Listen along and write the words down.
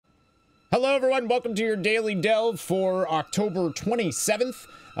Hello everyone, welcome to your daily delve for October 27th.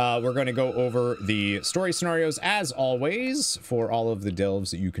 We're going to go over the story scenarios as always for all of the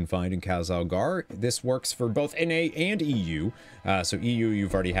delves that you can find in Khazalgar. This works for both NA and EU. So EU,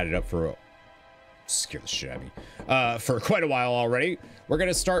 you've already had it up for scare the shit out of me for quite a while already. We're going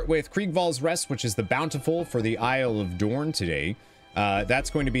to start with Kriegval's Rest, which is the Bountiful for the Isle of Dorn today. That's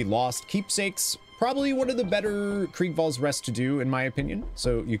going to be Lost Keepsakes. Probably one of the better Kriegval's Rest to do, in my opinion.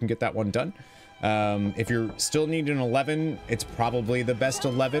 So you can get that one done. If you're still needing an 11, it's probably the best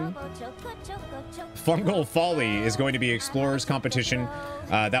 11. Fungal Folly is going to be Explorer's Competition.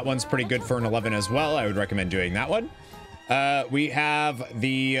 That one's pretty good for an 11 as well. I would recommend doing that one. We have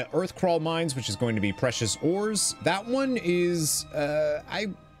the Earthcrawl Mines, which is going to be Precious Ores. That one is,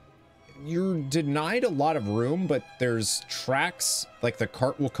 you're denied a lot of room, but there's tracks, like the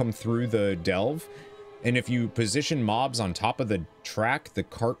cart will come through the delve, and if you position mobs on top of the track, the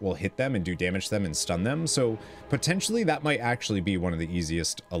cart will hit them and do damage to them and stun them. So potentially that might actually be one of the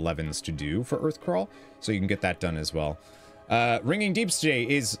easiest 11s to do for Earthcrawl, so you can get that done as well. Ringing Deeps today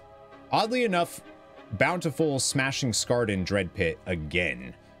is, oddly enough, Bountiful smashing Skardyn Dread Pit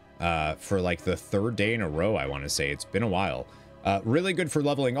again for like the third day in a row, I want to say. It's been a while. Really good for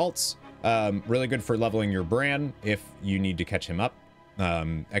leveling alts. Really good for leveling your Bran if you need to catch him up.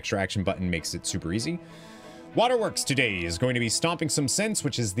 Extra action button makes it super easy. Waterworks today is going to be Stomping Some Sense,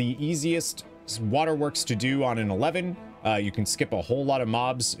 which is the easiest Waterworks to do on an 11. You can skip a whole lot of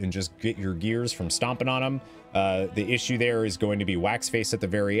mobs and just get your gears from stomping on them. The issue there is going to be Waxface at the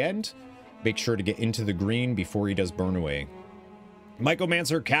very end. Make sure to get into the green before he does Burn Away.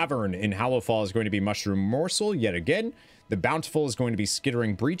 Mycomancer Cavern in HALLOWFALL is going to be Mushroom Morsel yet again. The Bountiful is going to be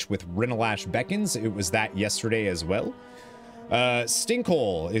Skittering Breach with Renilash Beckons. It was that yesterday as well.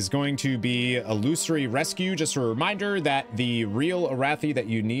 Sinkhole is going to be Illusory Rescue. Just a reminder that the real Arathi that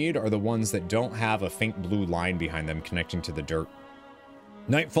you need are the ones that don't have a faint blue line behind them connecting to the dirt.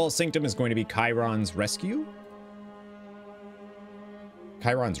 Nightfall Sanctum is going to be Kyron's Rescue.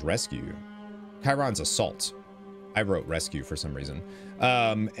 Kyron's Rescue. Kyron's Assault. I wrote Rescue for some reason.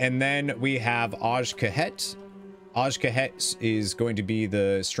 And then we have KAHET. KAHET is going to be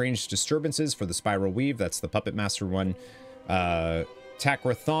the Strange Disturbances for the Spiral Weave. That's the Puppet Master one.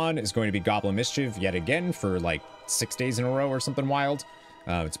 Rethan is going to be Goblin Mischief yet again for like 6 days in a row or something wild.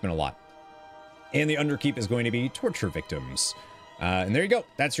 It's been a lot. And the Underkeep is going to be Torture Victims. And there you go.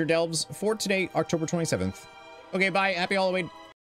 That's your delves for today, October 27th. Okay, bye. Happy Halloween.